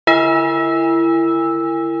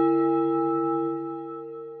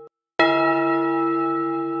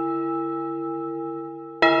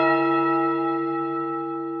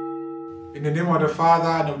In the name of the Father,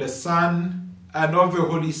 and of the Son, and of the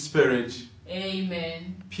Holy Spirit.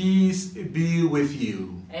 Amen. Peace be with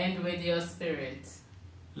you. And with your spirit.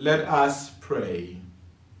 Let us pray.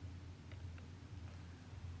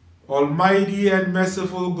 Almighty and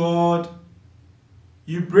merciful God,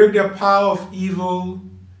 you break the power of evil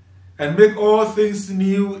and make all things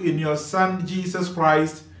new in your Son Jesus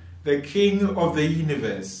Christ, the King of the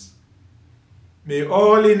universe. May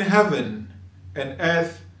all in heaven and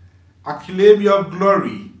earth acclaim your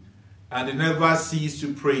glory and never cease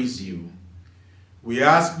to praise you. We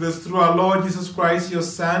ask this through our Lord Jesus Christ, your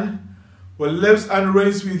Son, who lives and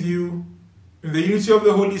reigns with you in the unity of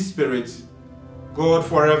the Holy Spirit, God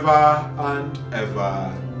forever and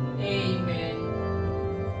ever. Amen.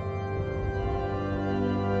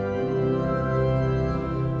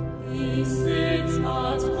 He sits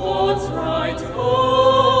at God's right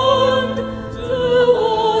hand, to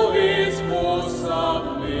all his foes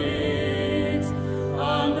submit,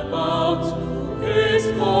 and bow to his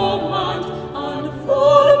command, and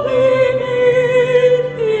fall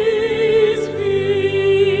beneath his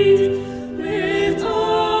feet. Lift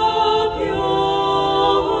up your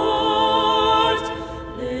heart,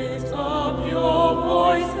 lift up your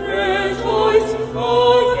voice, rejoice,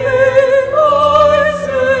 again I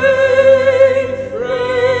say,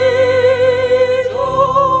 rejoice.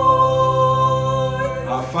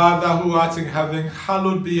 Our Father who art in heaven,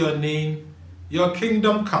 hallowed be your name. Your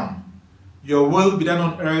kingdom come. Your will be done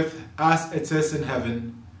on earth as it is in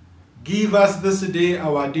heaven. Give us this day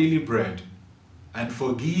our daily bread, and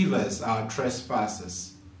forgive us our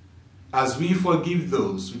trespasses, as we forgive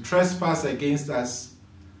those who trespass against us.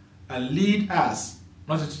 And lead us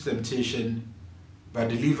not into temptation, but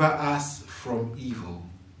deliver us from evil.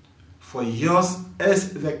 For yours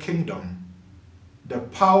is the kingdom, the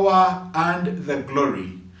power, and the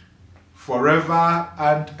glory, forever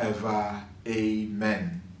and ever.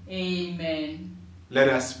 Amen. Amen. Let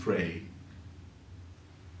us pray.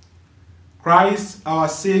 Christ, our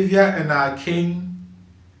Savior and our King,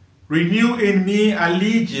 renew in me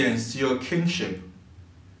allegiance to your kingship.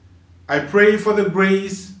 I pray for the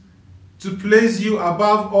grace to place you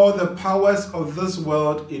above all the powers of this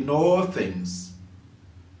world in all things.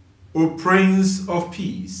 O Prince of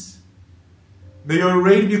Peace, may your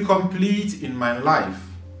reign be complete in my life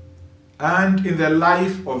and in the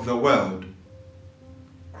life of the world.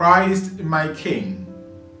 Christ, my King,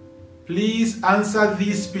 please answer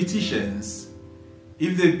these petitions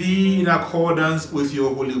if they be in accordance with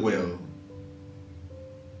your holy will.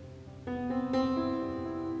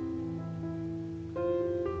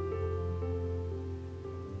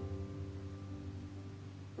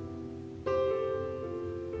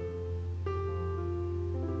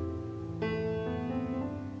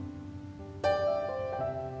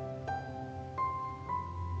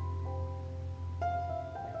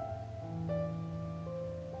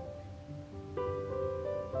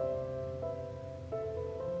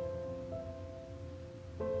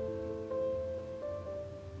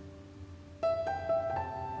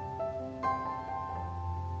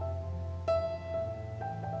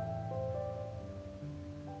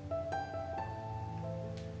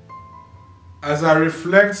 As I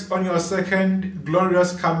reflect on your second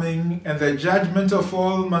glorious coming and the judgment of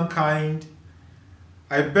all mankind,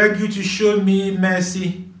 I beg you to show me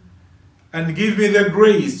mercy and give me the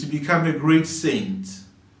grace to become a great saint.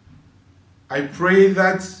 I pray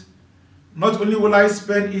that not only will I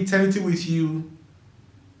spend eternity with you,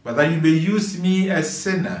 but that you may use me, a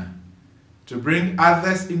sinner, to bring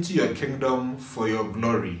others into your kingdom for your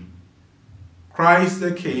glory. Christ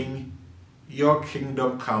the King, your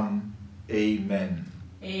kingdom come. Amen.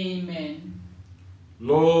 Amen.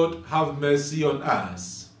 Lord, have mercy on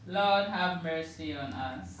us. Lord, have mercy on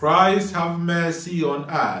us. Christ, have mercy on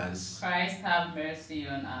us. Christ, have mercy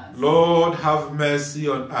on us. Lord, have mercy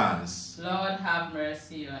on us. Lord, have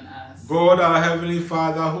mercy on us. God, our Heavenly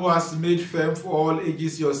Father, who has made firm for all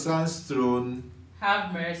ages your Son's throne,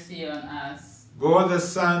 have mercy on us. God the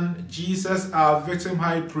Son, Jesus, our victim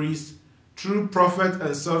high priest, true prophet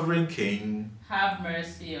and sovereign King, have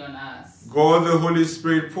mercy on us. God the Holy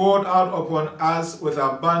Spirit, poured out upon us with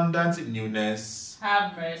abundant newness,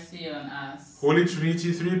 have mercy on us. Holy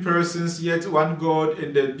Trinity, three persons, yet one God,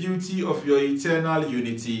 in the beauty of your eternal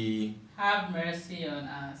unity, have mercy on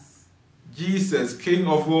us. Jesus, King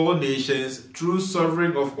of all nations, true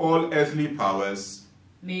sovereign of all earthly powers,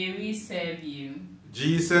 may we serve you.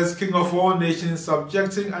 Jesus, King of all nations,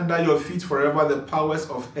 subjecting under your feet forever the powers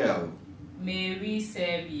of hell, may we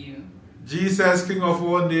serve you. Jesus, King of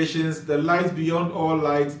all nations, the light beyond all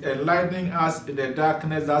light, enlightening us in the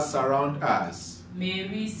darkness that surround us, may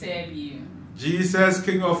we serve you. Jesus,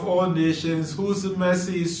 King of all nations, whose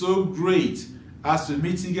mercy is so great as to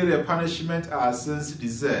mitigate the punishment our sins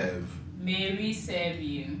deserve. May we serve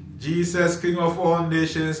you. Jesus, King of all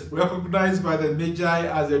nations, recognized by the Magi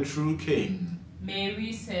as the true King. May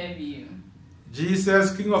we serve you.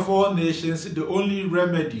 Jesus, King of all nations, the only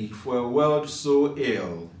remedy for a world so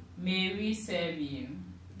ill. May we serve you.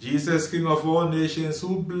 Jesus, King of all nations,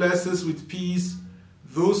 who blesses with peace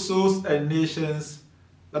those souls and nations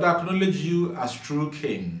that acknowledge you as true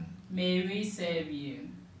King. May we serve you.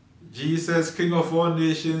 Jesus, King of all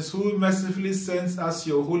nations, who mercifully sends us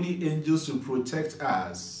your holy angels to protect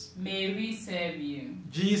us. May we serve you.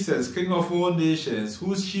 Jesus, King of all nations,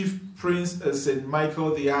 whose chief prince is Saint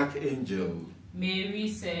Michael the Archangel. May we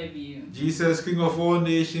serve you. Jesus, King of all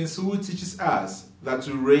nations, who teaches us that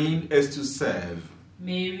to reign is to serve.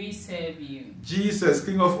 May we serve you. Jesus,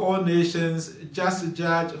 King of all nations, just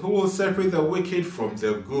judge who will separate the wicked from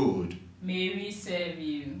the good. May we serve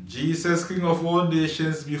you. Jesus, King of all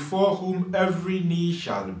nations, before whom every knee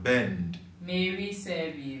shall bend. May we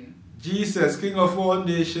serve you. Jesus, King of all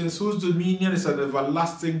nations, whose dominion is an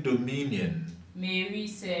everlasting dominion. May we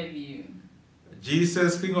serve you.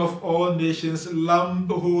 Jesus, King of all nations, Lamb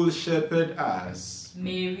who will shepherd us.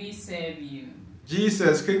 May we serve you.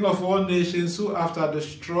 Jesus, King of all nations, who after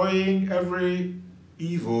destroying every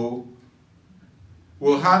evil,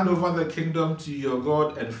 will hand over the kingdom to your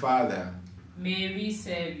God and Father. May we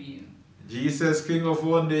serve you. Jesus, King of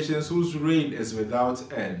all nations, whose reign is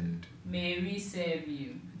without end. May we serve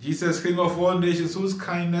you. Jesus, King of all nations, whose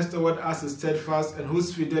kindness toward us is steadfast and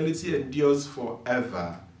whose fidelity endures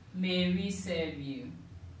forever. May we serve you.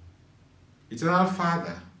 Eternal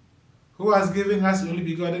Father, who has given us the only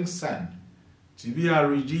begotten Son to be our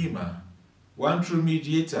Redeemer, one true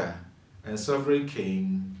mediator and sovereign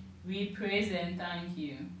King. We praise and thank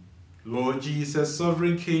you. Lord Jesus,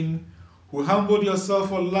 sovereign King, who humbled yourself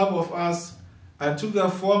for love of us and took the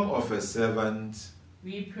form of a servant.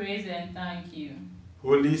 We praise and thank you.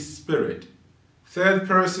 Holy Spirit, third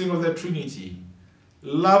person of the Trinity,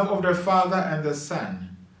 love of the Father and the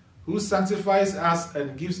Son, who sanctifies us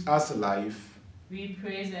and gives us life. We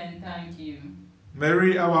praise and thank you.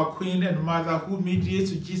 Mary, our Queen and Mother, who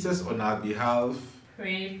mediates to Jesus on our behalf.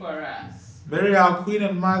 Pray for us. Mary, our Queen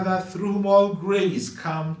and Mother, through whom all grace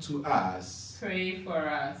come to us. Pray for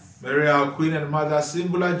us. Mary, our Queen and Mother,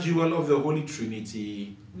 singular jewel of the Holy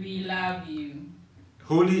Trinity. We love you.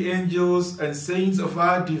 Holy angels and saints of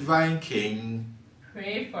our divine King.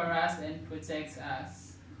 Pray for us and protect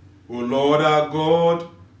us. O Lord our God,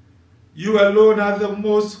 you alone are the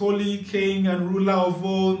most holy King and ruler of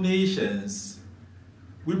all nations.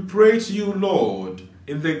 We pray to you, Lord,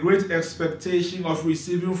 in the great expectation of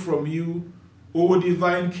receiving from you, O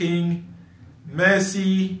divine King,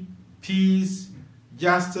 mercy, peace,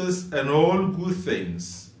 justice, and all good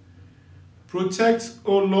things. Protect,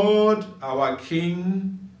 O Lord, our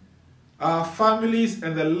King, our families,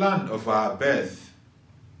 and the land of our birth.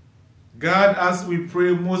 Guard us, we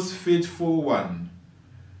pray, most faithful one.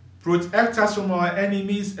 Protect us from our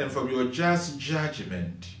enemies and from your just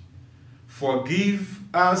judgment. Forgive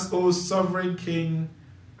us, O sovereign King,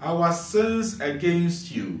 our sins against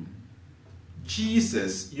you.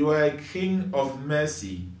 Jesus, you are a King of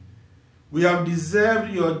mercy. We have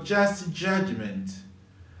deserved your just judgment.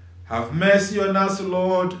 Have mercy on us,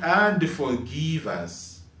 Lord, and forgive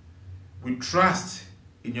us. We trust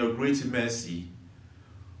in your great mercy.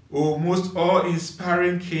 O most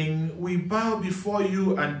awe-inspiring King, we bow before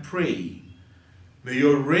you and pray. May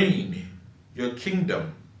your reign, your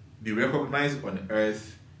kingdom, be recognized on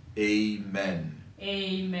earth. Amen.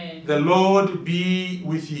 Amen. The Lord be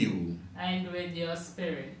with you. And with your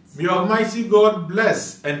spirit. May Almighty God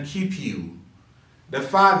bless and keep you, the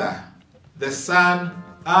Father, the Son,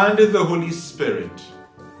 and the Holy Spirit.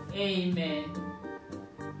 Amen.